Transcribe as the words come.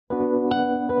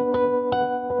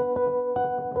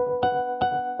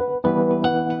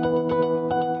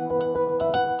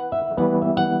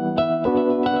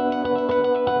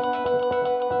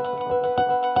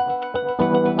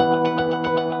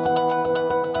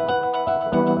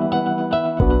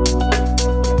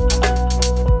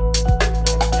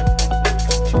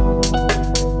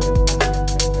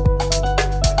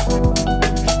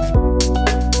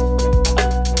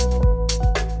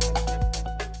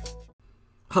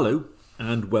Hello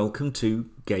and welcome to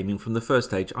Gaming from the First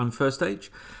Stage. I'm First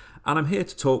Stage and I'm here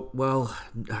to talk,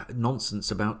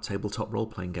 nonsense about tabletop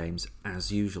role-playing games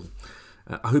as usual.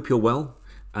 I hope you're well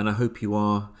and I hope you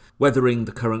are weathering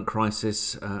the current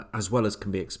crisis as well as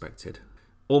can be expected.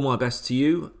 All my best to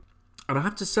you. And I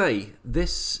have to say,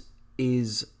 this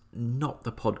is not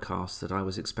the podcast that I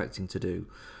was expecting to do.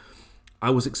 I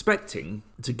was expecting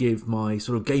to give my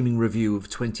sort of gaming review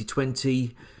of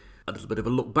 2020, a little bit of a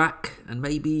look back, and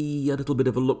maybe a little bit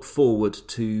of a look forward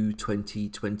to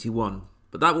 2021.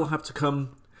 But that will have to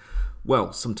come,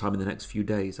 sometime in the next few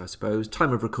days, I suppose.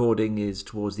 Time of recording is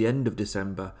towards the end of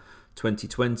December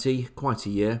 2020, quite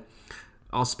a year.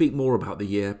 I'll speak more about the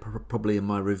year, probably in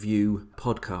my review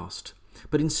podcast.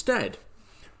 But instead,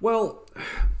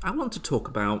 I want to talk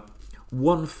about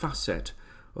one facet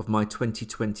of my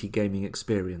 2020 gaming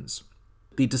experience.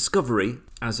 The discovery,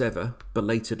 as ever,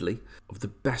 belatedly, of the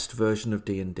best version of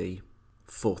D&D,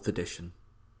 4th edition.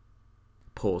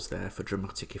 Pause there for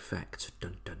dramatic effect.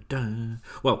 Dun, dun, dun.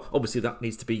 Well, obviously that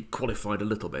needs to be qualified a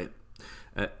little bit.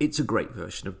 It's a great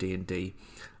version of D&D,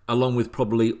 along with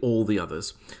probably all the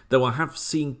others, though I have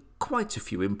seen quite a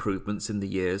few improvements in the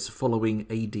years following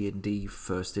AD&D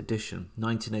 1st edition,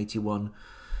 1981.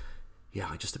 Yeah,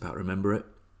 I just about remember it.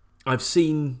 I've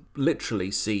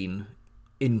literally seen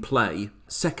in play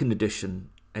 2nd edition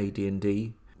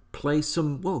AD&D play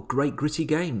some, great gritty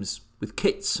games with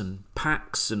kits and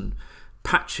packs and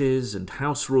patches and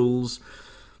house rules.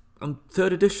 And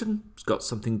 3rd edition has got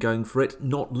something going for it,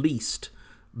 not least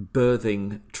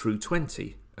birthing True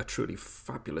 20, a truly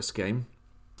fabulous game.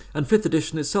 And 5th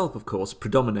edition itself, of course,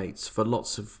 predominates for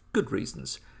lots of good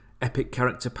reasons. Epic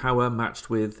character power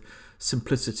matched with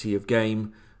simplicity of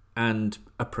game and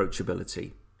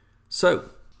approachability. So,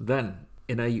 then,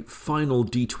 in a final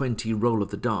D20 roll of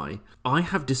the die, I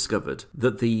have discovered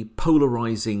that the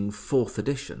polarising 4th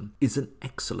edition is an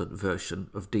excellent version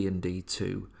of D&D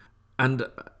 2. And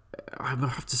I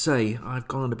have to say, I've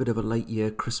gone on a bit of a late year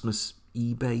Christmas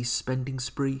eBay spending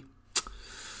spree.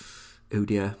 Oh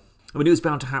dear. I mean, it was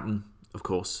bound to happen, of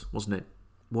course, wasn't it?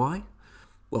 Why?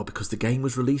 Well, because the game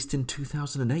was released in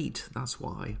 2008, that's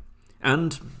why.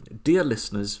 And, dear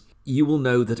listeners, you will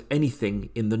know that anything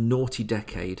in the naughty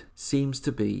decade seems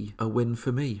to be a win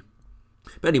for me.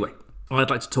 But anyway, I'd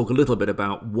like to talk a little bit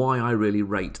about why I really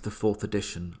rate the 4th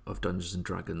edition of Dungeons &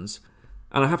 Dragons.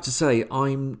 And I have to say,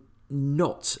 I'm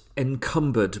not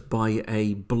encumbered by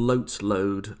a bloat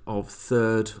load of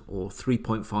 3rd or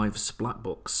 3.5 splat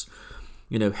books.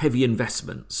 Heavy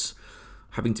investments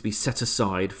having to be set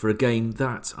aside for a game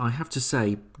that, I have to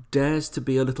say, dares to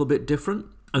be a little bit different.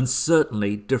 And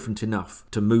certainly different enough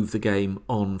to move the game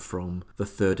on from the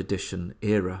 3rd edition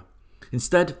era.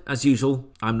 Instead, as usual,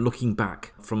 I'm looking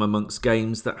back from amongst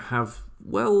games that have,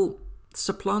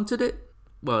 supplanted it.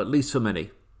 Well, at least for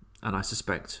many, and I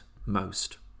suspect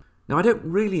most. Now, I don't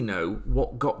really know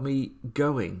what got me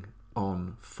going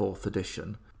on 4th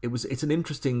edition. It's an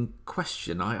interesting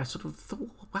question. I sort of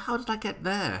thought, how did I get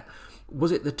there?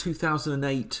 Was it the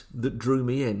 2008 that drew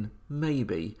me in?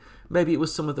 Maybe. Maybe it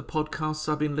was some of the podcasts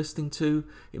I've been listening to.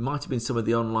 It might have been some of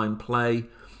the online play.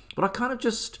 But I kind of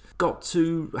just got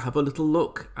to have a little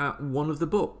look at one of the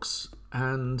books.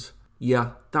 And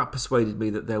yeah, that persuaded me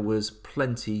that there was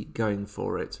plenty going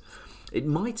for it. It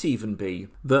might even be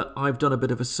that I've done a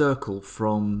bit of a circle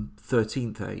from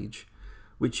 13th Age,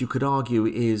 which you could argue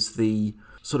is the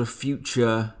sort of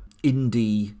future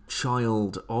indie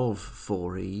child of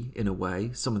 4E in a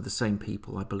way. Some of the same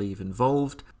people, I believe,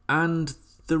 involved. And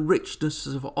the richness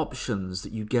of options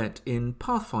that you get in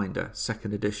Pathfinder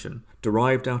 2nd edition,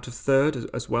 derived out of 3rd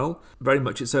as well, very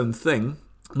much its own thing.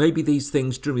 Maybe these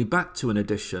things drew me back to an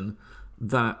edition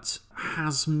that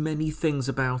has many things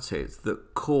about it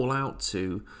that call out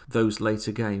to those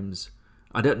later games.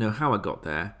 I don't know how I got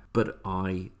there, but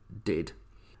I did.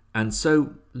 And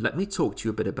so let me talk to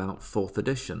you a bit about 4th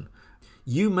edition.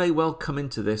 You may well come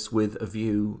into this with a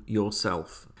view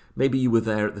yourself. Maybe you were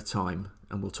there at the time,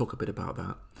 and we'll talk a bit about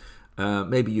that.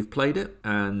 Maybe you've played it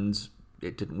and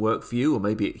it didn't work for you, or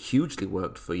maybe it hugely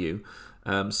worked for you.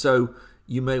 So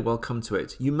you may well come to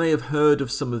it. You may have heard of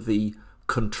some of the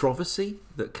controversy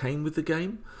that came with the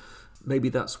game. Maybe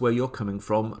that's where you're coming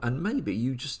from, and maybe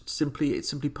you just it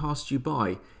simply passed you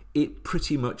by. It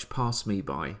pretty much passed me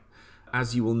by.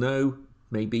 As you will know,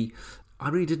 maybe I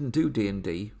really didn't do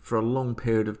D&D for a long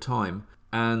period of time,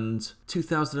 and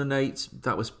 2008,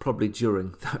 that was probably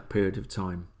during that period of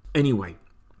time. Anyway,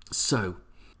 so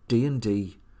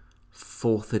D&D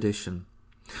 4th edition.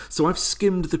 So I've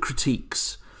skimmed the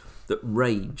critiques that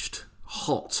raged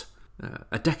hot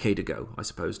a decade ago, I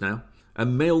suppose now. A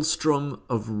maelstrom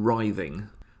of writhing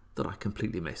that I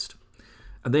completely missed.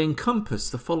 And they encompass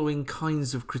the following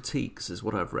kinds of critiques, is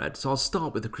what I've read. So I'll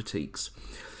start with the critiques.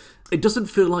 It doesn't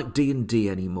feel like D&D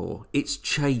anymore. It's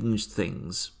changed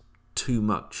things too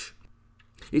much.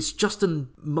 It's just a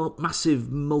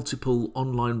massive multiple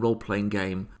online role-playing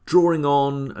game, drawing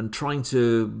on and trying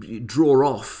to draw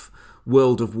off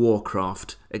World of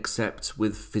Warcraft, except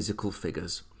with physical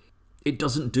figures. It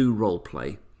doesn't do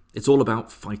roleplay. It's all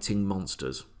about fighting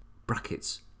monsters.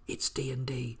 Brackets. It's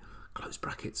D&D. Close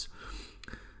brackets.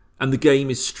 And the game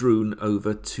is strewn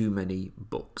over too many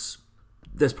books.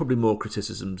 There's probably more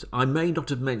criticisms. I may not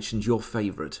have mentioned your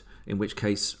favourite, in which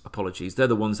case, apologies. They're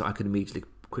the ones that I can immediately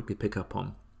quickly pick up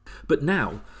on. But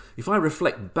now, if I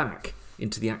reflect back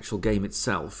into the actual game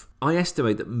itself, I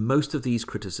estimate that most of these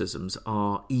criticisms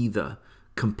are either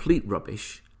complete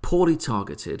rubbish, poorly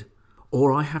targeted,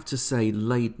 or I have to say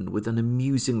laden with an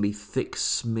amusingly thick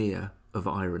smear of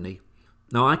irony.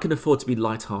 Now, I can afford to be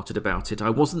light-hearted about it. I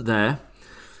wasn't there.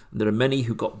 There are many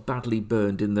who got badly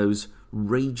burned in those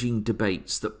raging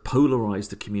debates that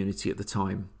polarised the community at the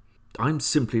time. I'm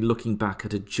simply looking back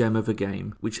at a gem of a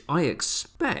game, which I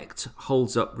expect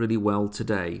holds up really well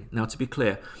today. Now, to be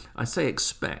clear, I say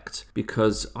expect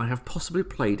because I have possibly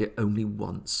played it only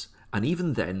once, and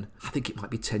even then, I think it might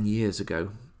be 10 years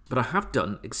ago. But I have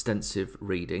done extensive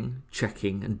reading,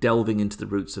 checking, and delving into the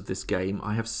roots of this game.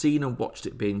 I have seen and watched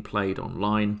it being played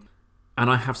online, and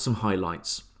I have some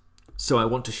highlights. So I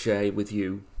want to share with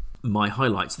you my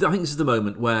highlights. I think this is the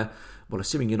moment where, well,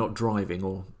 assuming you're not driving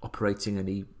or operating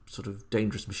any sort of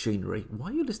dangerous machinery, why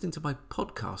are you listening to my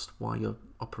podcast while you're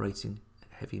operating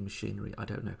heavy machinery? I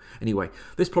don't know. Anyway,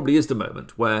 this probably is the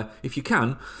moment where, if you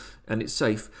can, and it's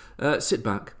safe, sit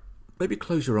back, maybe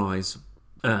close your eyes,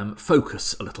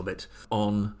 focus a little bit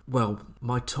on, well,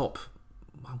 my top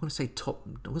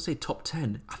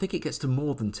 10. I think it gets to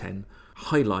more than 10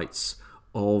 highlights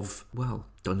of, well,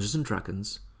 Dungeons &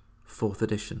 Dragons 4th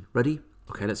edition. Ready?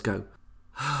 Okay, let's go.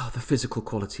 The physical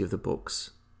quality of the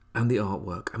books and the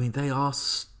artwork. I mean, they are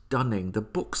stunning. The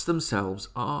books themselves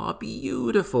are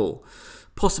beautiful.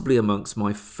 Possibly amongst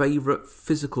my favourite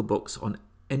physical books on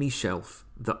any shelf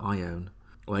that I own.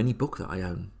 Or any book that I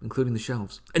own, including the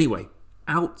shelves. Anyway,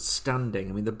 outstanding.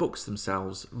 I mean, the books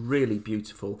themselves, really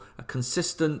beautiful. A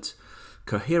consistent,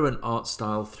 coherent art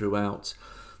style throughout.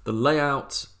 The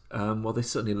layout, well, they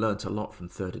certainly learnt a lot from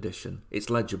 3rd edition. It's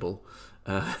legible.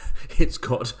 It's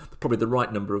got probably the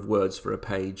right number of words for a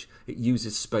page. It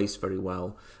uses space very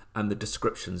well, and the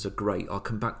descriptions are great. I'll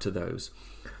come back to those.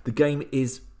 The game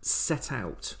is set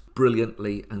out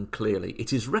brilliantly and clearly.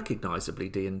 It is recognisably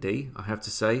D&D, I have to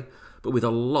say, but with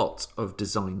a lot of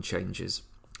design changes.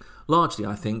 Largely,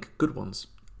 I think, good ones,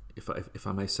 if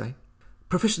I may say.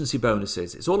 Proficiency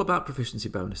bonuses. It's all about proficiency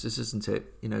bonuses, isn't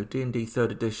it? You know, D&D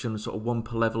 3rd edition, sort of 1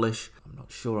 per levelish. I'm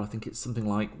not sure. I think it's something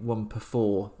like 1 per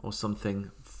 4 or something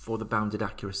for the bounded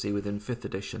accuracy within 5th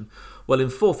edition. Well, in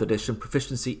 4th edition,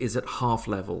 proficiency is at half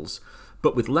levels,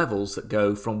 but with levels that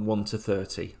go from 1 to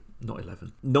 30, not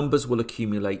 11. Numbers will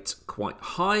accumulate quite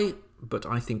high, but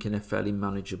I think in a fairly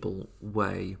manageable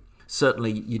way.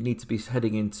 Certainly, you need to be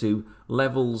heading into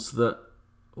levels that,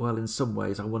 well, in some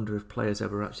ways, I wonder if players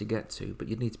ever actually get to, but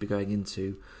you'd need to be going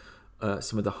into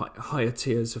some of the higher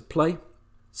tiers of play.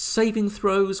 Saving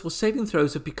throws. Well, saving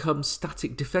throws have become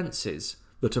static defences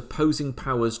that opposing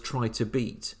powers try to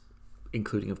beat,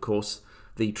 including, of course,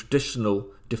 the traditional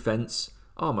defence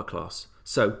armour class.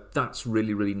 So that's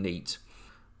really, really neat.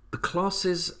 The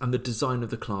classes and the design of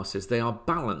the classes, they are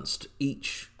balanced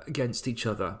each against each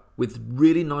other with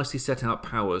really nicely set out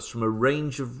powers from a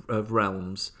range of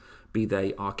realms, be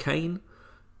they arcane,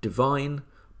 divine,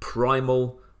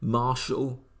 primal,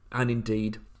 martial, and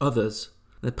indeed others.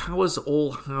 The powers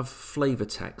all have flavour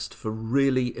text for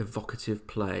really evocative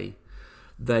play.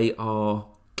 They are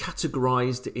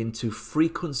categorised into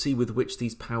frequency with which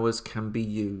these powers can be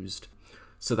used.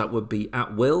 So that would be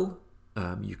at will.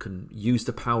 You can use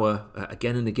the power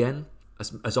again and again,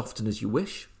 as often as you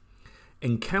wish.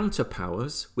 Encounter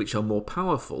powers, which are more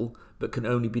powerful, but can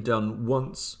only be done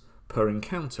once per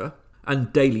encounter.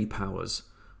 And daily powers,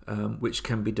 which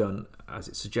can be done, as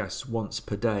it suggests, once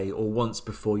per day or once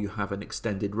before you have an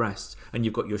extended rest. And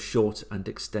you've got your short and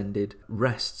extended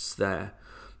rests there.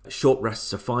 Short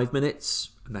rests are 5 minutes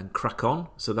and then crack on,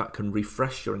 so that can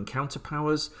refresh your encounter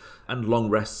powers. And long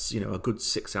rests, a good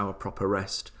 6-hour proper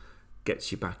rest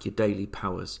gets you back your daily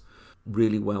powers.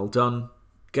 Really well done.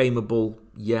 Gameable,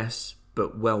 yes,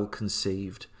 but well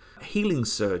conceived. Healing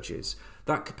surges.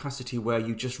 That capacity where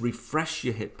you just refresh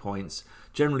your hit points,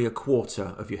 generally a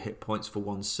quarter of your hit points for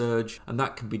one surge, and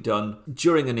that can be done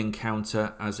during an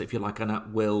encounter as, if you like, an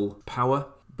at-will power.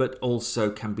 but also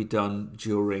can be done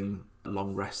during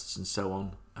long rests and so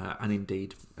on, and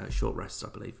indeed short rests, I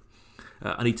believe.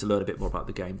 I need to learn a bit more about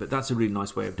the game, but that's a really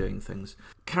nice way of doing things.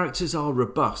 Characters are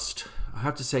robust. I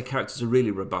have to say characters are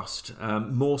really robust,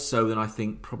 more so than I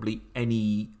think probably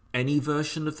any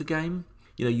version of the game.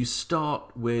 You know, you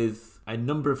start with a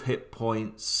number of hit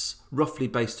points roughly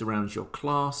based around your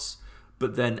class,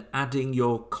 but then adding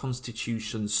your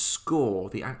constitution score,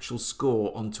 the actual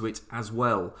score, onto it as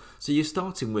well. So you're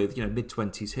starting with, you know,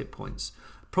 mid-20s hit points.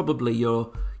 Probably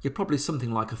you're probably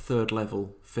something like a third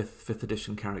level fifth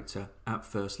edition character at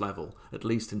first level, at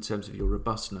least in terms of your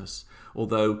robustness.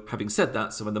 Although, having said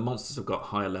that, some of the monsters have got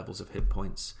higher levels of hit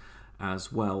points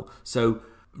as well. So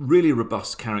really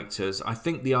robust characters. I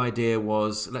think the idea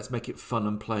was, let's make it fun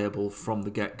and playable from the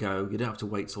get-go. You don't have to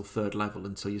wait till third level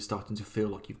until you're starting to feel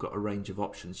like you've got a range of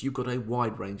options. You've got a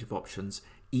wide range of options,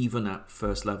 even at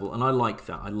first level. And I like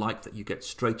that. I like that you get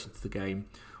straight into the game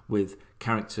with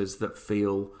characters that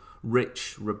feel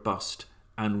rich, robust,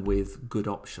 and with good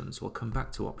options. We'll come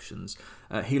back to options.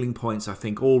 Healing points, I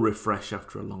think, all refresh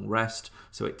after a long rest.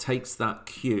 So it takes that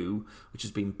cue, which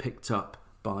has been picked up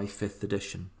by 5th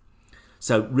edition.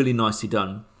 So really nicely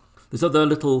done. There's other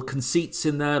little conceits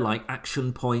in there, like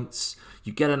action points.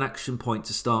 You get an action point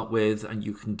to start with, and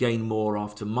you can gain more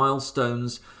after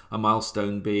milestones. A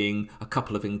milestone being a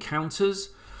couple of encounters,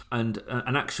 and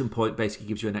an action point basically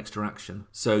gives you an extra action.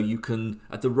 So you can,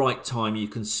 at the right time, you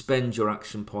can spend your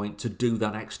action point to do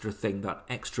that extra thing, that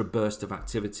extra burst of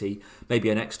activity, maybe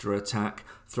an extra attack,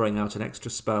 throwing out an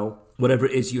extra spell, whatever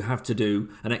it is you have to do,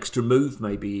 an extra move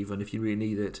maybe even if you really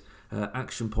need it.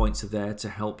 Action points are there to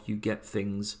help you get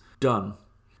things done.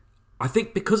 I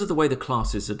think because of the way the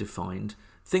classes are defined,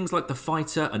 things like the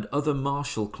fighter and other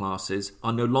martial classes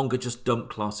are no longer just dump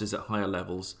classes at higher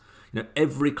levels. You know,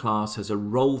 every class has a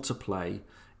role to play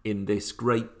in this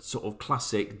great sort of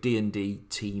classic D&D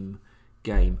team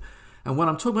game. And when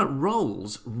I'm talking about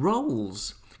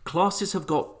roles, classes have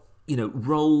got, you know,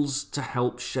 roles to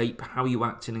help shape how you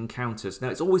act in encounters. Now,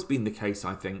 it's always been the case,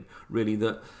 I think, really,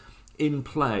 that in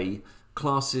play,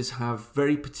 classes have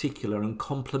very particular and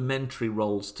complementary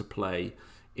roles to play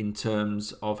in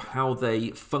terms of how they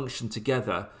function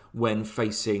together when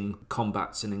facing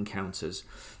combats and encounters.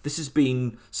 This has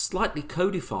been slightly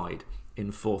codified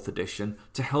in 4th edition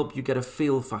to help you get a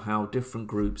feel for how different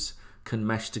groups can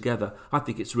mesh together. I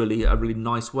think it's really a really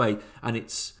nice way, and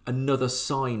it's another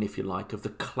sign, if you like, of the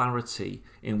clarity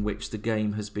in which the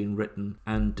game has been written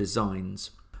and designed.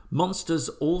 Monsters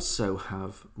also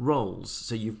have roles.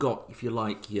 So you've got, if you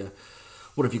like,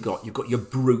 what have you got? You've got your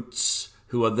brutes,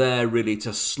 who are there really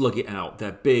to slug it out.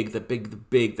 They're big,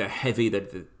 they're heavy,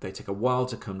 they take a while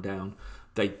to come down.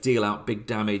 They deal out big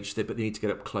damage, but they need to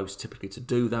get up close typically to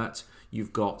do that.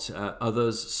 You've got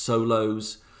others,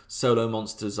 solos. Solo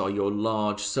monsters are your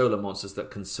large solo monsters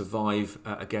that can survive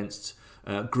against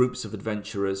groups of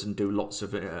adventurers and do lots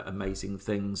of amazing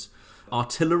things.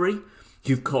 Artillery.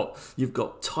 You've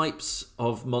got types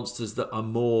of monsters that are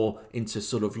more into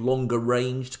sort of longer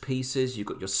ranged pieces. You've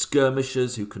got your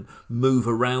skirmishers who can move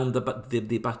around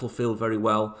the battlefield very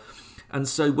well. And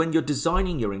so when you're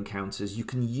designing your encounters, you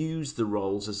can use the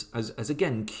roles as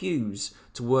again, cues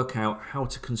to work out how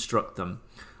to construct them,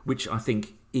 which I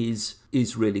think is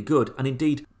really good. And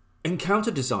indeed, encounter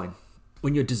design.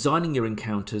 When you're designing your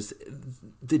encounters,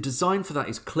 the design for that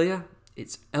is clear,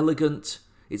 it's elegant,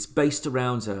 it's based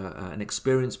around an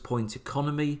experience point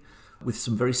economy with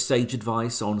some very sage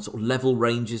advice on sort of level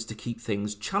ranges to keep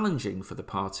things challenging for the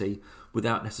party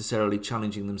without necessarily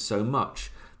challenging them so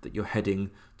much that you're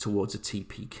heading towards a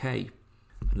TPK,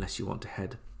 unless you want to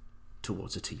head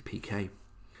towards a TPK.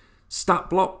 Stat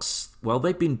blocks, well,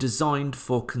 they've been designed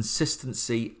for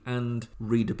consistency and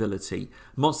readability.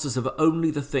 Monsters have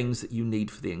only the things that you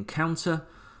need for the encounter.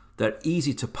 They're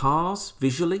easy to parse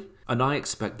visually, and I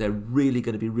expect they're really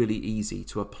going to be really easy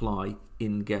to apply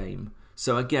in-game.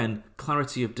 So again,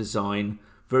 clarity of design,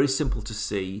 very simple to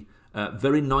see,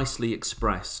 very nicely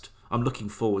expressed. I'm looking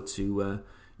forward to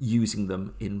using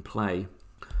them in play.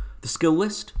 The skill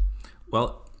list,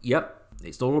 well, yep,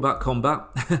 it's all about combat.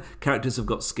 Characters have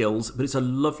got skills, but it's a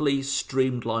lovely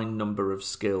streamlined number of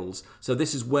skills. So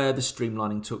this is where the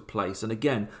streamlining took place. And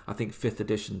again, I think 5th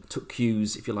edition took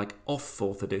cues, if you like, off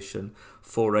 4th edition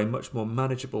for a much more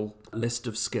manageable list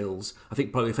of skills. I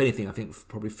think probably, if anything, I think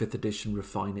probably 5th edition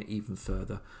refine it even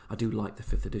further. I do like the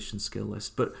 5th edition skill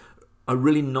list, but a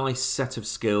really nice set of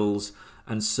skills,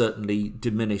 and certainly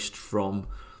diminished from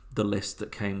the list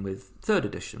that came with 3rd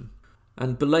edition.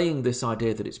 And belaying this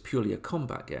idea that it's purely a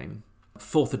combat game,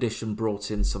 4th edition brought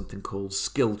in something called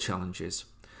skill challenges.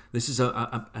 This is,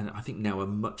 I think now, a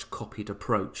much copied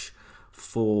approach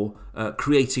for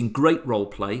creating great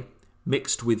roleplay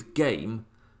mixed with game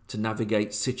to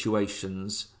navigate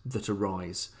situations that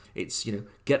arise. It's,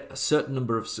 get a certain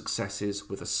number of successes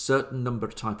with a certain number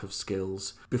of type of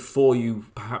skills before you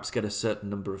perhaps get a certain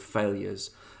number of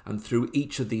failures. And through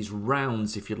each of these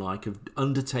rounds, if you like, of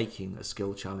undertaking a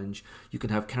skill challenge, you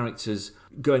can have characters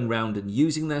going around and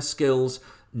using their skills,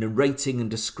 narrating and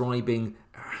describing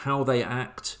how they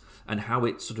act and how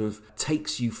it sort of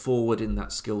takes you forward in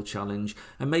that skill challenge,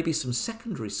 and maybe some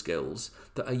secondary skills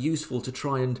that are useful to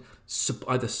try and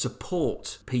either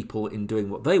support people in doing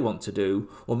what they want to do,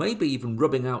 or maybe even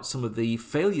rubbing out some of the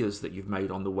failures that you've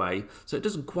made on the way. So it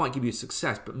doesn't quite give you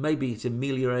success, but maybe it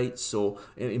ameliorates or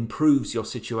it improves your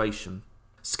situation.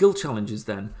 Skill challenges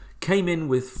then came in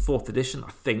with 4th edition,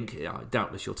 I think.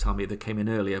 Doubtless you'll tell me they came in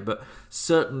earlier, but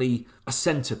certainly a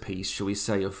centrepiece, shall we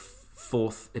say, of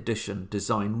 4th edition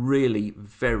design. Really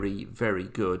very, very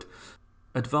good.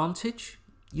 Advantage?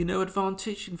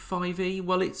 Advantage in 5e?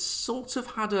 Well, it's sort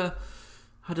of had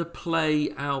a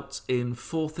play out in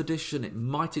 4th edition. It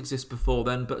might exist before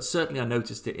then, but certainly I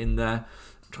noticed it in there.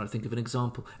 I'm trying to think of an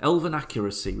example. Elven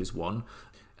Accuracy was one.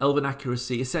 Elven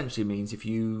Accuracy essentially means if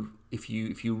you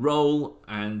roll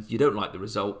and you don't like the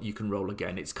result, you can roll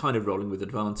again. It's kind of rolling with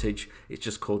advantage. It's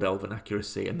just called Elven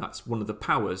Accuracy, and that's one of the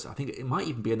powers. I think it might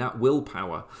even be an at-will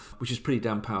power, which is pretty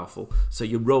damn powerful. So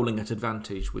you're rolling at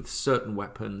advantage with certain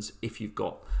weapons if you've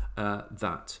got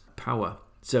that power.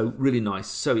 So really nice.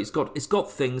 So it's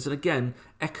got things, and again,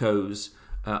 echoes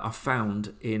are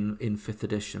found in 5th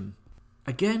edition.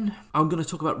 Again, I'm going to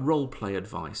talk about roleplay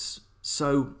advice.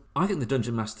 So I think the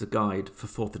Dungeon Master Guide for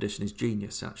 4th edition is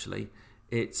genius, actually.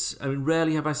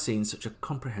 Rarely have I seen such a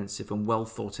comprehensive and well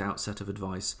thought out set of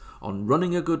advice on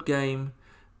running a good game,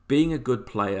 being a good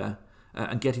player,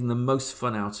 and getting the most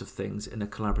fun out of things in a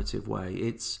collaborative way.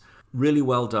 It's really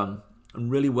well done and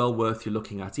really well worth you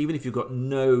looking at, even if you've got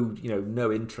no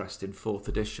interest in 4th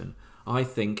edition. I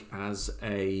think as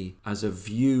a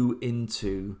view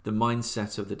into the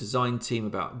mindset of the design team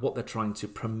about what they're trying to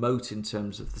promote in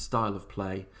terms of the style of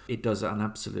play, it does an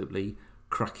absolutely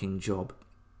cracking job.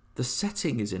 The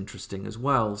setting is interesting as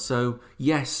well. So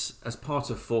yes, as part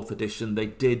of 4th edition, they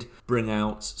did bring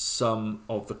out some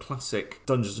of the classic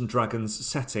Dungeons and Dragons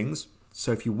settings.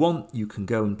 So if you want, you can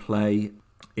go and play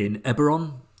in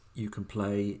Eberron, you can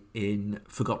play in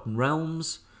Forgotten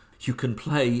Realms, you can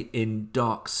play in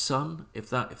Dark Sun, if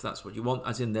that's what you want,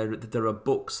 as in there are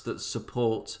books that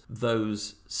support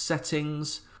those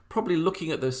settings, probably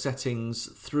looking at those settings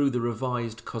through the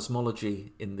revised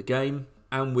cosmology in the game,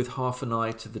 and with half an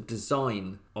eye to the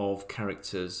design of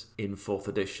characters in 4th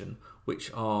edition,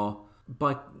 which are,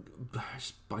 by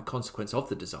consequence of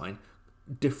the design,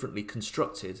 differently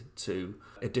constructed to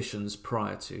editions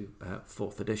prior to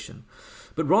 4th edition.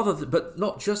 But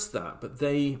not just that, but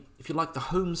if you like, the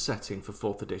home setting for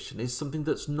 4th edition is something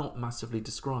that's not massively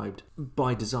described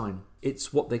by design.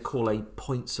 It's what they call a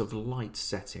points of light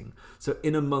setting. So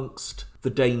in amongst the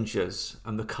dangers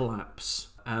and the collapse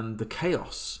and the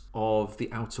chaos of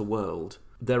the outer world,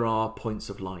 there are points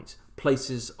of light,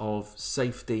 places of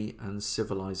safety and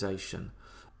civilization.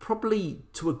 Probably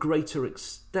to a greater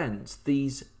extent,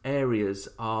 these areas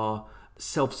are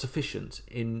self-sufficient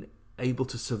in able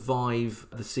to survive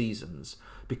the seasons,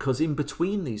 because in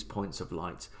between these points of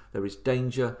light there is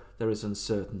danger, there is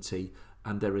uncertainty,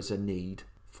 and there is a need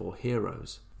for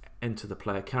heroes. Enter the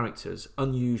player characters,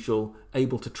 unusual,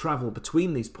 able to travel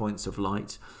between these points of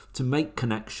light to make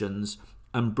connections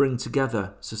and bring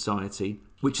together society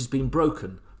which has been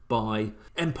broken by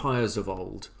empires of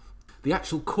old. The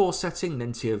actual core setting,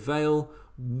 Nentir Vale,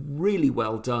 really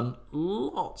well done.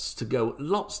 Lots to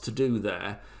do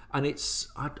there, and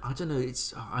I don't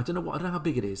know how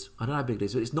big it is. I don't know how big it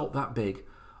is, but it's not that big.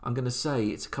 I'm going to say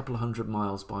it's a couple of 100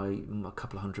 miles by a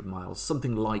couple of 100 miles,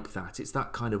 something like that. It's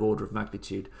that kind of order of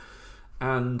magnitude.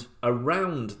 And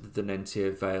around the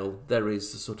Nentir Vale, there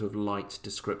is the sort of light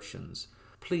descriptions.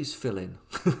 Please fill in,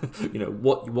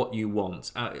 what you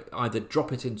want. Either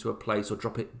drop it into a place or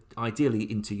drop it ideally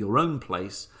into your own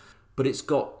place. But it's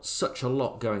got such a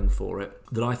lot going for it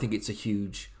that I think it's a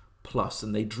huge plus.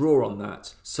 And they draw on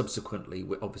that subsequently,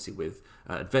 obviously with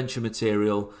adventure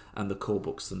material and the core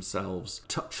books themselves.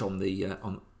 Touch on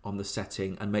the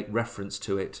setting and make reference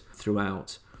to it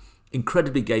throughout.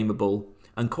 Incredibly gameable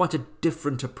and quite a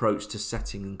different approach to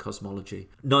setting and cosmology.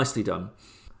 Nicely done.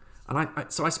 And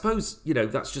so I suppose,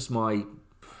 that's just my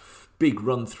big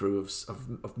run-through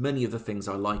of many of the things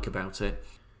I like about it.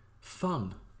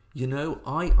 Fun.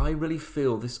 I really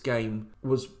feel this game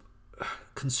was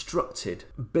constructed,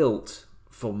 built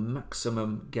for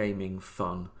maximum gaming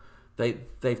fun.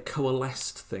 They've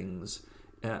coalesced things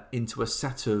into a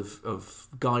set of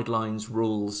guidelines,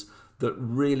 rules that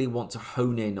really want to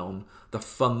hone in on the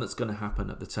fun that's going to happen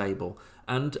at the table.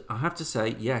 And I have to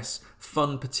say, yes,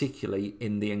 fun particularly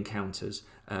in the encounters,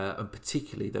 and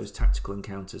particularly those tactical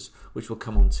encounters, which we'll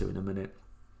come on to in a minute.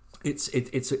 It's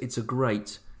a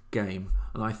great game,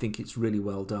 and I think it's really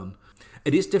well done.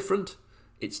 It is different.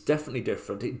 It's definitely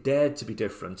different. It dared to be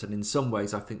different, and in some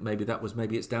ways I think maybe that was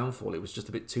its downfall. It was just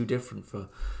a bit too different for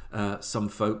some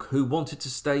folk who wanted to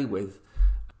stay with,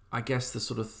 I guess, the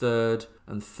sort of third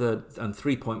and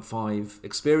 3.5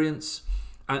 experience,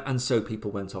 and so people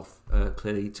went off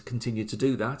clearly to continue to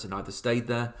do that, and either stayed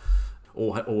there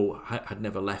or had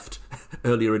never left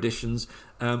earlier editions,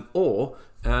 or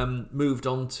moved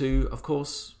on to, of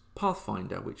course,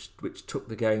 Pathfinder, which took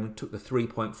the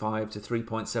 3.5 to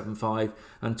 3.75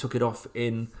 and took it off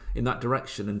in that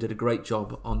direction and did a great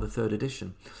job on the third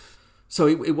edition. So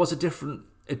it was a different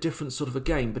sort of a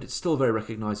game, but it's still very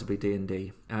recognisably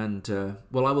D&D. And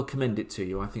well, I will commend it to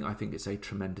you. I think it's a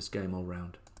tremendous game all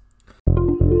round.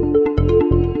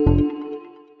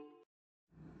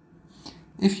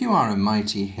 If you are a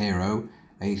mighty hero,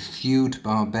 a feud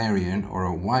barbarian, or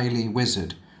a wily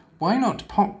wizard, why not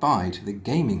pop by to the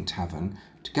Gaming Tavern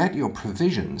to get your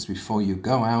provisions before you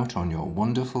go out on your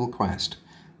wonderful quest?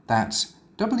 That's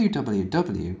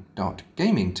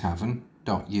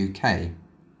www.gamingtavern.uk.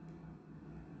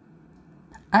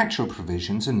 Actual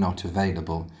provisions are not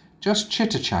available, just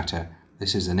chitter-chatter.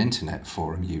 This is an internet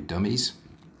forum, you dummies.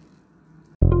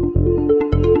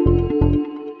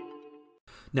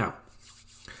 Now,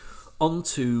 on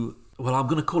to, well, I'm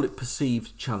going to call it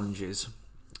perceived challenges.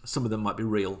 Some of them might be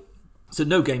real. So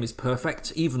no game is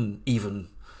perfect, even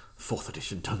 4th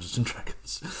edition Dungeons and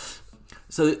Dragons.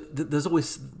 So there's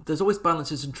always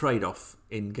balances and trade-off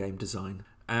in game design,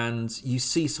 and you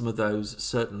see some of those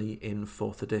certainly in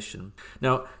 4th edition.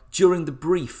 Now, during the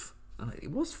brief,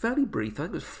 it was fairly brief, I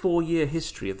think it was 4-year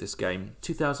history of this game,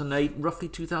 2008, roughly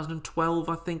 2012,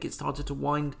 I think it started to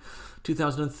wind.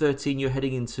 2013, you're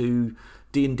heading into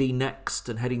D&D Next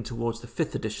and heading towards the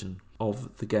 5th edition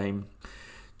of the game.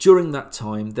 During that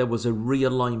time, there was a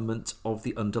realignment of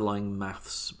the underlying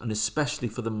maths, and especially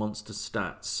for the monster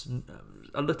stats.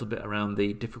 A little bit around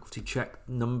the difficulty check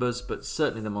numbers, but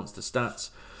certainly the monster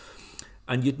stats.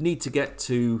 And you'd need to get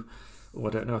to, I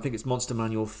don't know, I think it's Monster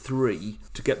Manual 3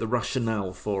 to get the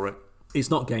rationale for it. It's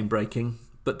not game breaking,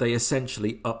 but they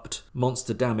essentially upped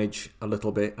monster damage a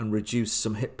little bit and reduced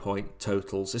some hit point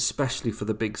totals, especially for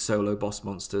the big solo boss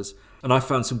monsters. And I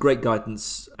found some great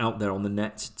guidance out there on the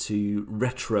net to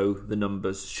retro the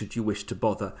numbers should you wish to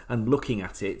bother. And looking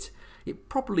at it, it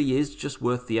probably is just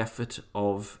worth the effort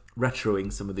of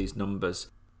retroing some of these numbers.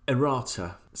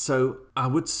 Errata. So I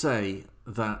would say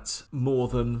that more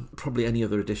than probably any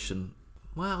other edition.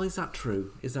 Well, is that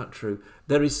true?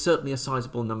 There is certainly a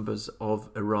sizable numbers of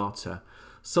errata.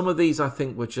 Some of these, I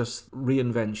think, were just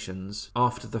reinventions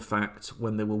after the fact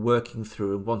when they were working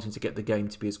through and wanting to get the game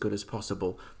to be as good as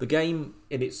possible. The game,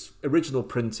 in its original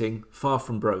printing, far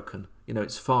from broken. You know,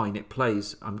 it's fine. It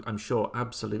plays, I'm sure,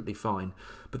 absolutely fine.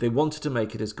 But they wanted to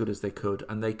make it as good as they could,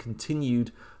 and they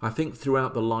continued, I think,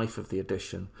 throughout the life of the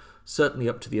edition, certainly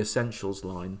up to the Essentials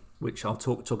line, which I'll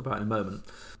talk about in a moment.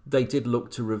 They did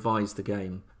look to revise the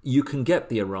game. You can get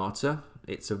the errata.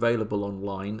 It's available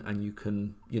online, and you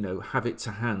can, have it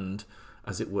to hand,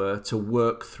 as it were, to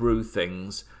work through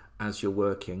things as you're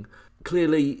working.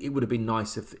 Clearly, it would have been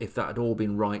nice if that had all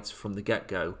been right from the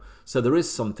get-go. So there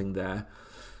is something there.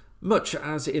 Much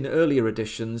as in earlier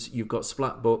editions, you've got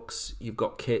splat books, you've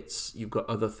got kits, you've got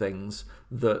other things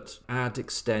that add,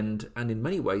 extend, and in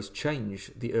many ways change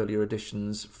the earlier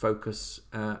editions' focus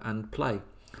and play.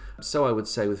 So I would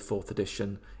say with 4th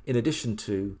edition, in addition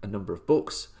to a number of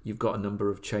books, you've got a number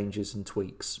of changes and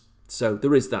tweaks. So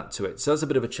there is that to it. So that's a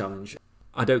bit of a challenge.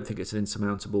 I don't think it's an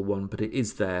insurmountable one, but it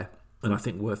is there, and I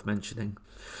think worth mentioning.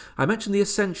 I mentioned the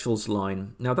Essentials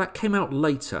line. Now that came out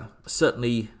later.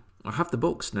 Certainly, I have the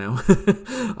books now.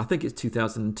 I think it's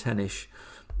 2010-ish.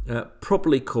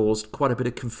 Probably caused quite a bit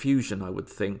of confusion, I would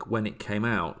think, when it came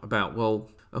out about, well,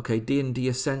 okay, D&D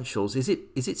Essentials, is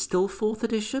it still 4th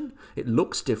edition? It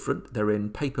looks different. They're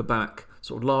in paperback,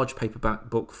 sort of large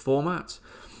paperback book format.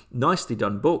 Nicely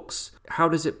done books. How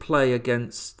does it play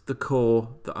against the core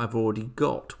that I've already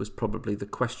got was probably the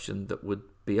question that would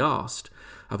be asked.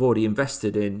 I've already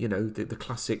invested in, the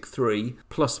classic 3,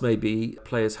 plus maybe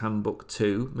Player's Handbook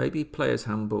 2, maybe Player's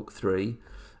Handbook 3,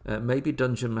 maybe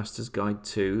Dungeon Master's Guide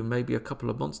 2, maybe a couple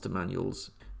of monster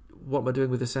manuals. What am I doing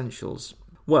with Essentials?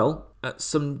 Well,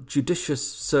 some judicious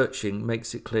searching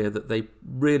makes it clear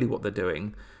that what they're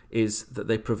doing is that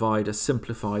they provide a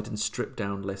simplified and stripped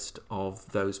down list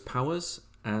of those powers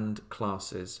and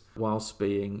classes whilst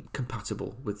being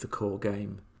compatible with the core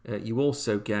game. You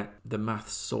also get the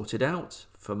maths sorted out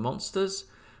for monsters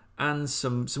and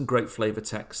some great flavour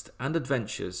text and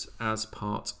adventures as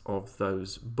part of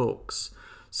those books.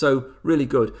 So really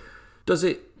good. Does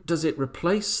it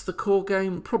replace the core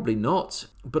game? Probably not,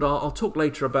 but I'll talk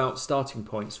later about starting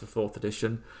points for 4th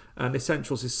edition, and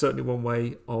Essentials is certainly one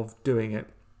way of doing it.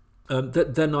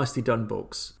 They're nicely done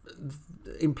books.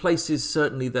 In places,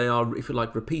 certainly they are, if you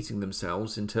like, repeating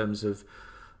themselves in terms of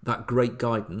that great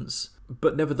guidance,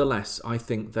 but nevertheless, I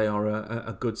think they are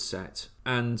a good set.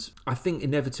 And I think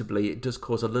inevitably it does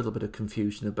cause a little bit of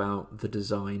confusion about the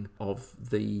design of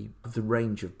the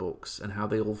range of books and how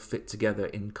they all fit together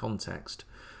in context.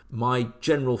 My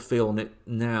general feel on it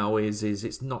now is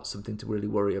it's not something to really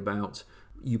worry about.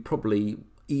 You probably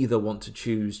either want to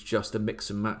choose just a mix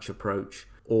and match approach,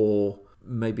 or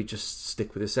maybe just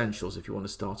stick with Essentials if you want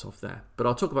to start off there. But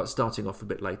I'll talk about starting off a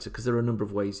bit later, because there are a number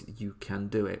of ways that you can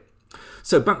do it.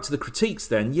 So back to the critiques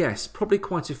then. Yes, probably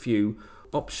quite a few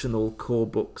optional core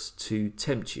books to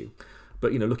tempt you.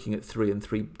 But, looking at 3 and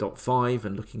 3.5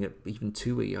 and looking at even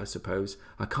 2E, I suppose,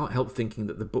 I can't help thinking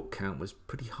that the book count was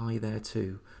pretty high there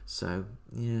too. So,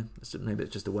 yeah, maybe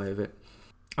it's just a way of it.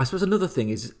 I suppose another thing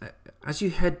is, as you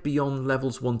head beyond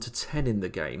levels 1 to 10 in the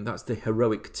game, that's the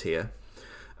heroic tier,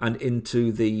 and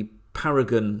into the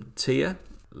Paragon tier,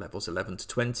 levels 11 to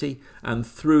 20, and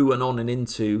through and on and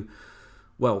into,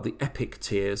 well, the epic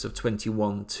tiers of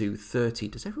 21 to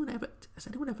 30. Has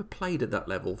anyone ever played at that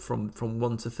level from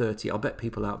 1 to 30? I'll bet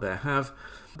people out there have.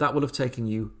 That will have taken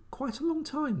you quite a long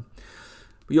time.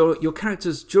 Your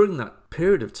characters during that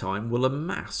period of time will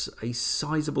amass a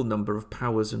sizable number of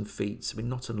powers and feats. I mean,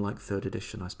 not unlike 3rd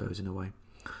edition, I suppose, in a way.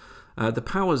 The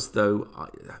powers, though,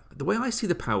 the way I see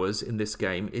the powers in this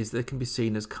game is they can be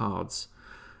seen as cards.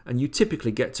 And you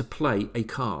typically get to play a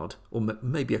card, or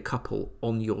maybe a couple,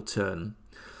 on your turn.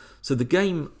 So the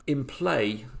game in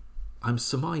play, I'm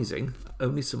surmising,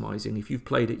 only surmising, if you've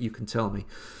played it you can tell me,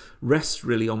 rests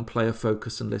really on player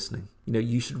focus and listening.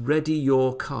 You should ready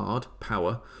your card,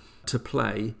 power, to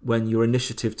play when your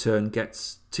initiative turn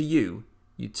gets to you.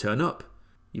 You turn up,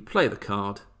 you play the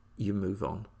card, you move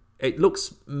on. It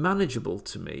looks manageable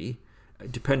to me,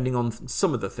 depending on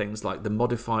some of the things like the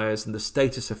modifiers and the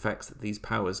status effects that these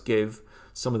powers give,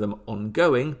 some of them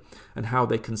ongoing, and how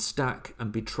they can stack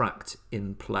and be tracked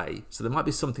in play. So there might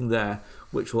be something there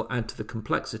which will add to the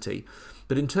complexity.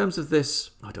 But in terms of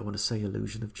this, I don't want to say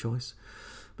illusion of choice,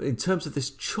 but in terms of this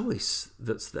choice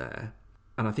that's there,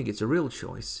 and I think it's a real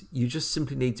choice, you just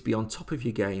simply need to be on top of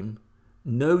your game,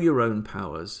 know your own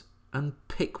powers, and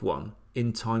pick one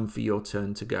in time for your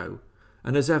turn to go.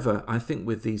 And as ever, I think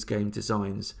with these game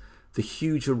designs, the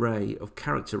huge array of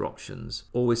character options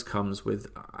always comes with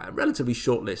a relatively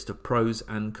short list of pros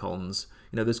and cons.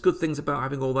 There's good things about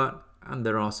having all that, and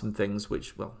there are some things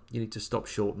which, well, you need to stop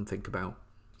short and think about.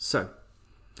 So,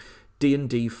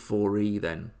 D&D 4E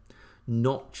then.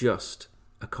 Not just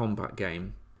a combat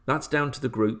game. That's down to the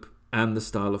group and the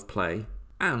style of play,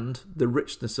 and the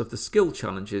richness of the skill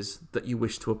challenges that you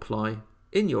wish to apply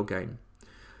in your game.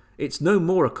 It's no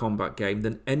more a combat game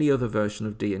than any other version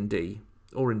of D&D,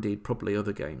 or indeed probably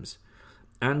other games.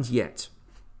 And yet,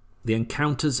 the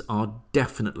encounters are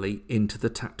definitely into the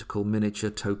tactical miniature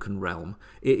token realm.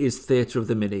 It is theatre of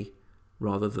the mini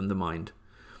rather than the mind.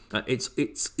 It's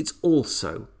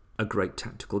also a great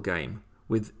tactical game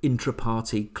with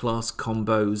intra-party class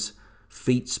combos,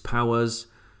 feats, powers,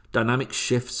 dynamic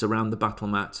shifts around the battle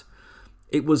mat.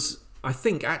 It was, I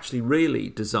think, actually really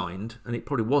designed, and it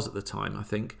probably was at the time, I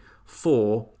think,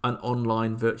 for an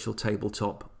online virtual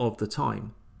tabletop of the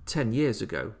time. 10 years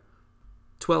ago.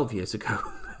 12 years ago.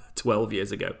 12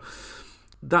 years ago.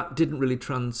 That didn't really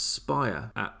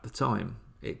transpire at the time.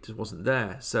 It just wasn't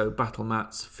there. So battle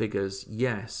mats, figures,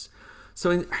 yes.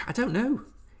 So I don't know.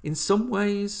 In some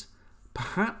ways,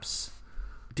 perhaps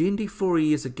D&D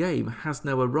 4E as a game has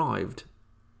now arrived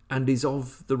and is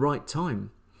of the right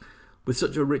time. With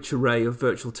such a rich array of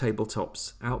virtual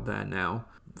tabletops out there now,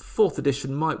 4th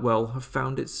edition might well have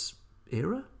found its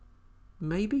era?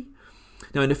 Maybe?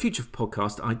 Now, in a future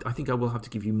podcast, I think I will have to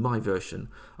give you my version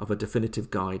of a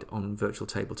definitive guide on virtual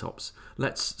tabletops.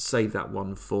 Let's save that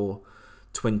one for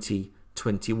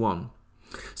 2021.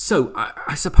 So,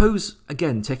 I suppose,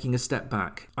 again, taking a step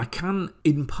back, I can,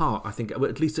 in part, I think,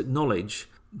 at least acknowledge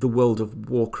the World of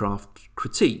Warcraft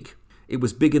critique. It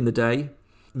was big in the day.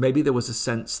 Maybe there was a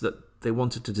sense that they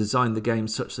wanted to design the game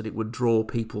such that it would draw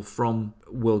people from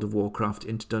World of Warcraft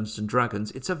into Dungeons & Dragons.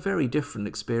 It's a very different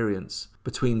experience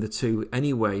between the two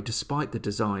anyway, despite the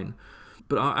design.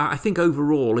 But I think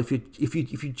overall, if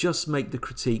you just make the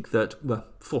critique that, well,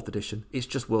 4th edition, it's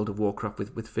just World of Warcraft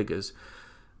with figures,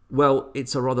 well,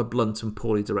 it's a rather blunt and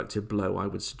poorly directed blow, I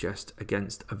would suggest,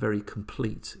 against a very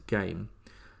complete game.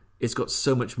 It's got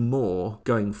so much more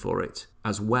going for it,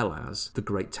 as well as the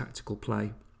great tactical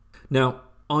play. Now,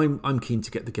 I'm keen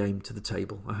to get the game to the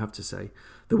table, I have to say.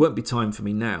 There won't be time for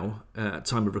me now, at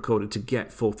time of recording, to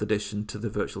get 4th edition to the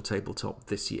virtual tabletop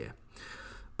this year.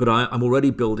 But I'm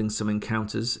already building some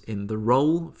encounters in the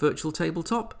Roll virtual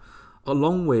tabletop,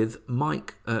 along with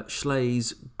Mike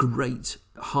Schlee's great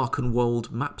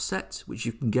Harkenwald map set, which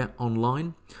you can get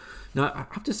online. Now, I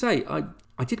have to say,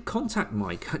 I did contact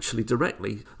Mike actually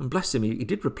directly, and bless him, he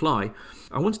did reply.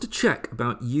 I wanted to check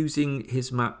about using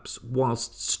his maps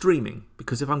whilst streaming,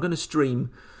 because if I'm going to stream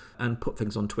and put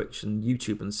things on Twitch and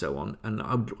YouTube and so on, and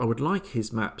I would like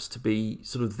his maps to be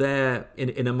sort of there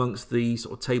in amongst the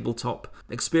sort of tabletop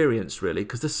experience, really,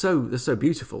 because they're so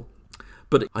beautiful.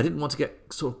 But I didn't want to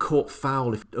get sort of caught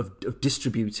foul of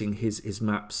distributing his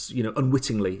maps,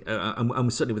 unwittingly,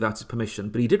 and certainly without his permission.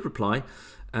 But he did reply,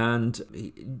 and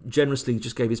he generously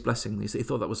just gave his blessing. He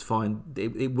thought that was fine.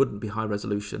 It wouldn't be high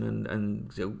resolution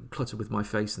and cluttered with my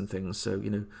face and things. So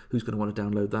who's going to want to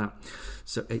download that?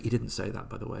 So he didn't say that,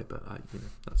 by the way, but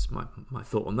that's my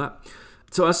thought on that.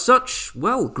 So as such,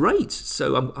 well, great.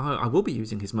 So I will be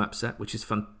using his map set, which is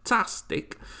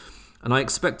fantastic. And I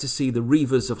expect to see the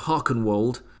Reavers of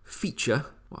Harkenwald feature,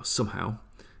 well, somehow,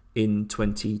 in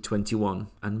 2021.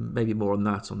 And maybe more on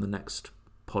that on the next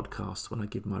podcast when I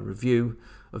give my review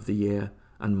of the year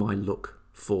and my look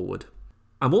forward.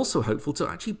 I'm also hopeful to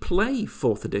actually play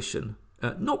 4th edition.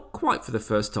 Not quite for the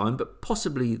first time, but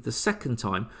possibly the second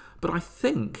time. But I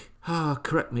think,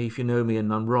 correct me if you know me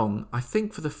and I'm wrong, I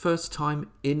think for the first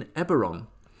time in Eberron.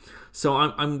 So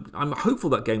I'm hopeful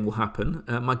that game will happen.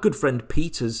 My good friend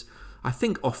Peter's, I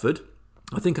think, offered.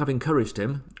 I think I've encouraged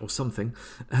him, or something.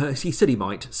 He said he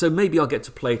might. So maybe I'll get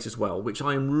to play it as well, which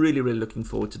I am really, really looking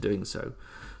forward to doing so.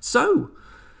 So,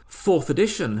 4th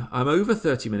edition. I'm over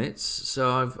 30 minutes,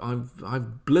 so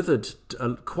I've blithered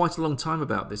quite a long time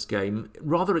about this game,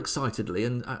 rather excitedly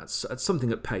and at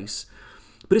something at pace.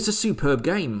 But it's a superb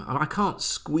game. I can't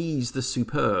squeeze the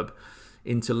superb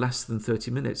into less than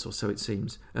 30 minutes or so, it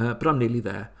seems. But I'm nearly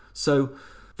there. So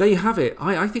there you have it.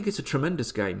 I think it's a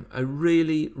tremendous game. A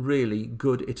really, really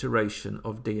good iteration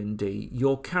of D&D.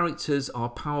 Your characters are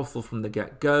powerful from the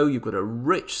get-go. You've got a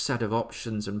rich set of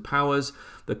options and powers.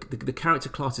 The character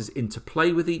classes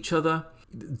interplay with each other.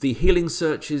 The healing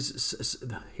searches,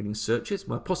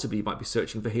 well, possibly you might be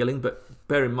searching for healing, but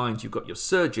bear in mind you've got your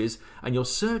surges, and your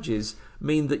surges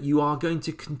mean that you are going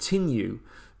to continue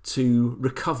to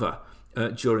recover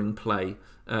during play.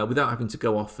 Without having to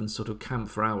go off and sort of camp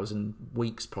for hours and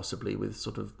weeks, possibly, with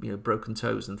sort of broken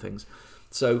toes and things.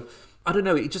 So I don't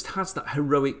know, it just has that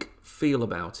heroic feel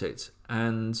about it,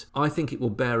 and I think it will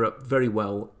bear up very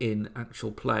well in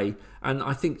actual play. And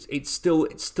I think it's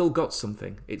still got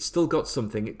something. It's still got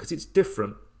something because it's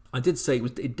different. I did say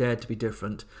it dared to be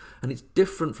different, and it's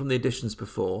different from the editions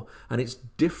before, and it's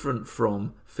different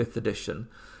from 5th edition.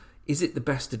 Is it the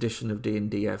best edition of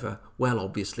D&D ever? Well,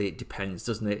 obviously it depends,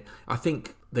 doesn't it? I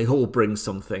think they all bring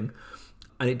something,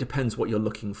 and it depends what you're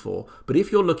looking for. But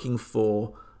if you're looking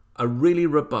for a really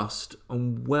robust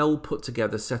and well put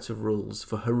together set of rules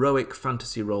for heroic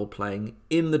fantasy role-playing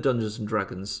in the Dungeons &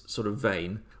 Dragons sort of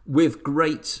vein, with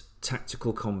great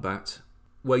tactical combat,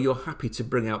 where you're happy to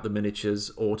bring out the miniatures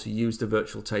or to use the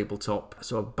virtual tabletop,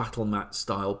 so a battle mat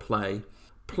style play,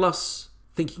 plus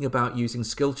thinking about using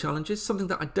skill challenges, something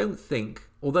that I don't think,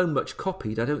 although much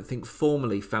copied, I don't think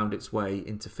formally found its way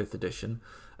into 5th edition.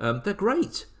 They're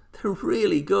great. They're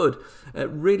really good. It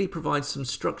really provides some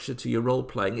structure to your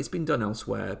role-playing. It's been done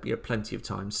elsewhere, plenty of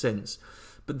times since.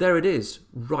 But there it is,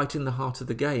 right in the heart of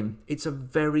the game. It's a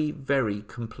very, very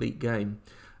complete game.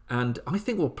 And I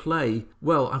think we'll play,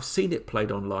 well, I've seen it played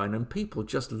online and people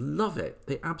just love it.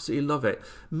 They absolutely love it.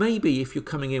 Maybe if you're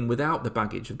coming in without the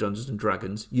baggage of Dungeons &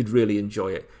 Dragons, you'd really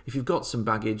enjoy it. If you've got some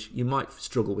baggage, you might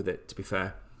struggle with it, to be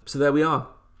fair. So there we are.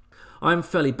 I'm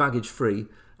fairly baggage-free,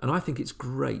 and I think it's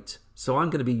great. So I'm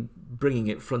going to be bringing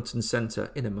it front and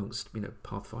centre in amongst,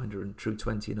 Pathfinder and True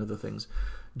 20 and other things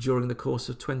during the course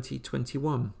of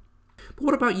 2021. But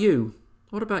what about you?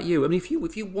 What about you? I mean, if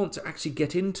you want to actually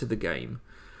get into the game,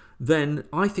 then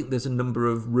I think there's a number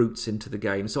of routes into the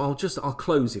game. So I'll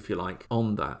close, if you like,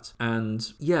 on that.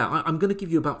 And yeah, I'm going to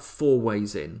give you about 4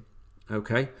 ways in.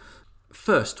 Okay.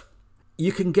 First,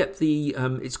 you can get the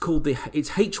it's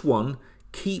H1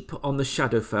 Keep on the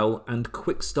Shadowfell and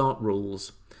Quick Start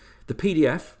rules. The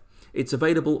PDF, it's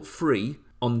available free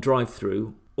on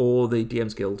DriveThru or the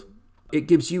DM's Guild. It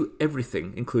gives you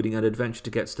everything, including an adventure to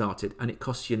get started, and it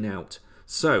costs you nought.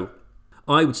 So,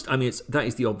 that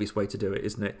is the obvious way to do it,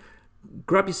 isn't it?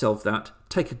 Grab yourself that,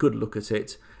 take a good look at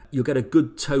it. You'll get a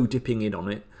good toe dipping in on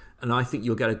it, and I think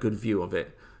you'll get a good view of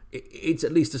it. It's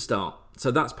at least a start.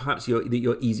 So that's perhaps your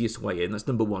easiest way in. That's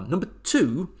number one. Number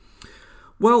two,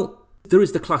 well, there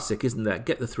is the classic, isn't there?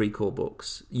 Get the 3 core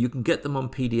books. You can get them on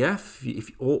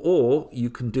PDF, or you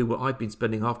can do what I've been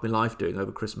spending half my life doing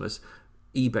over Christmas,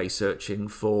 eBay searching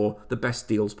for the best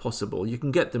deals possible. You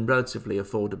can get them relatively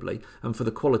affordably, and for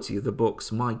the quality of the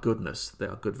books, my goodness, they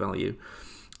are good value.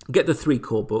 Get the 3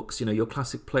 core books, your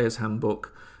classic Player's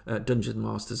Handbook, Dungeon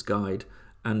Master's Guide,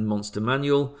 and Monster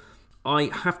Manual.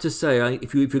 I have to say,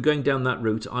 if you're going down that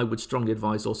route, I would strongly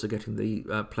advise also getting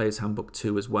the Player's Handbook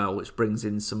 2 as well, which brings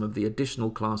in some of the additional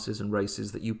classes and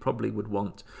races that you probably would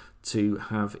want to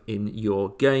have in your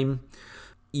game.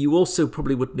 You also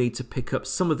probably would need to pick up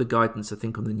some of the guidance, I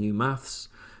think, on the new maths.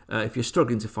 If you're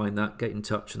struggling to find that, get in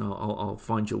touch and I'll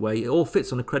find your way. It all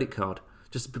fits on a credit card,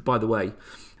 just by the way.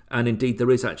 And indeed, there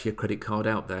is actually a credit card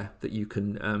out there that you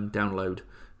can download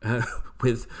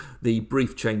with the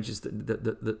brief changes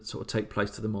that sort of take place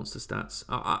to the monster stats.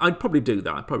 I'd probably do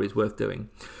that. Probably it's worth doing.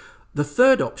 The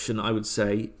third option, I would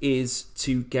say, is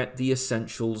to get the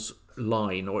Essentials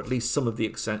line, or at least some of the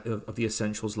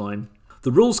Essentials line.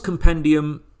 The rules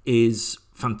compendium is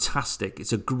fantastic.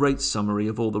 It's a great summary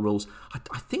of all the rules.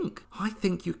 I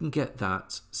think you can get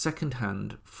that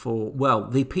secondhand for, well,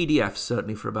 the PDF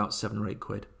certainly for about £7 or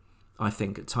 £8, I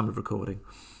think, at time of recording.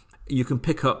 You can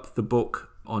pick up the book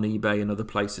on eBay and other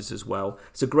places as well.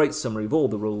 It's a great summary of all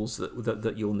the rules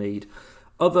that you'll need.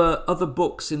 Other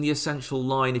books in the Essential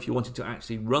line, if you wanted to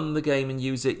actually run the game and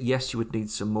use it, yes, you would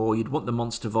need some more. You'd want the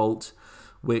Monster Vault,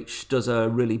 which does a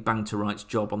really bang-to-rights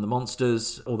job on the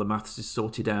monsters. All the maths is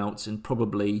sorted out and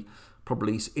probably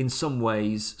in some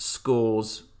ways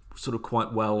scores sort of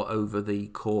quite well over the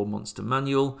core Monster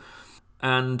Manual.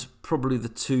 And probably the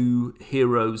 2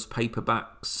 Heroes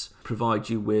paperbacks provide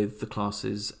you with the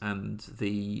classes and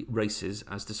the races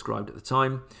as described at the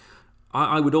time.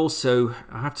 I would also,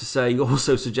 I have to say,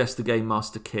 also suggest the Game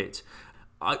Master kit.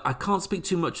 I can't speak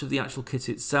too much of the actual kit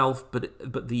itself, but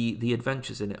the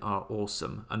adventures in it are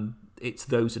awesome. And it's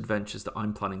those adventures that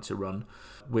I'm planning to run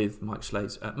with Mike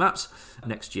Schleys at Maps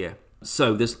next year.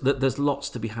 So there's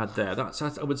lots to be had there. That's,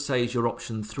 I would say, is your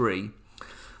option 3.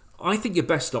 I think your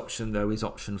best option, though, is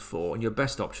option 4, and your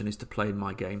best option is to play in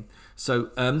my game. So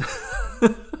I'm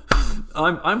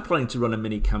planning to run a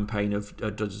mini campaign of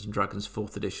Dungeons & Dragons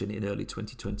 4th edition in early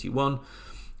 2021.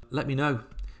 Let me know.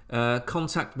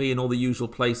 Contact me in all the usual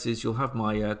places. You'll have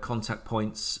my contact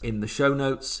points in the show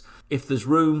notes. If there's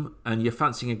room and you're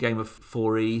fancying a game of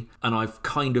 4E and I've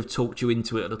kind of talked you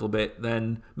into it a little bit,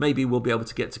 then maybe we'll be able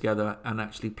to get together and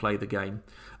actually play the game.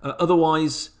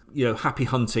 Otherwise, happy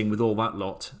hunting with all that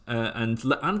lot, and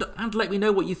let me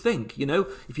know what you think.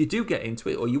 If you do get into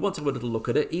it or you want to have a little look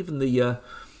at it, even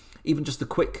just the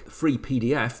quick free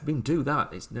PDF, do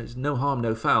that. There's no harm,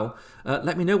 no foul.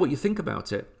 Let me know what you think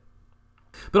about it.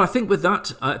 But I think with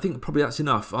that, probably that's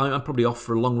enough. I'm probably off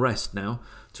for a long rest now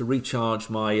to recharge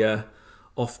my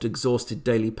oft exhausted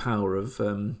daily power of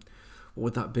what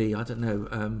would that be? I don't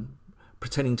know.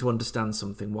 Pretending to understand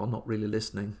something while not really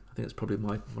listening. I think it's probably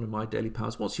one of my daily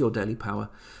powers. What's your daily power?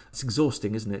 It's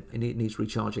exhausting, isn't it? It needs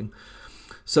recharging.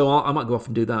 So I might go off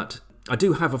and do that. I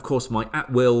do have, of course, my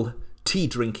at-will tea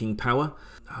drinking power.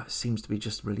 It seems to be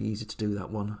just really easy to do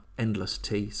that one. Endless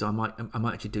tea. So I might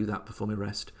actually do that before my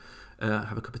rest.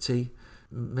 Have a cup of tea.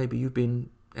 Maybe you've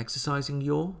been exercising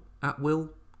your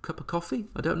at-will cup of coffee.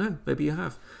 I don't know. Maybe you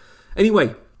have.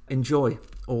 Anyway, enjoy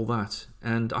all that.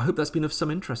 And I hope that's been of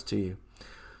some interest to you.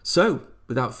 So,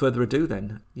 without further ado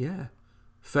then,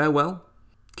 farewell,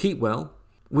 keep well,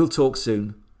 we'll talk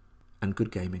soon, and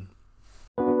good gaming.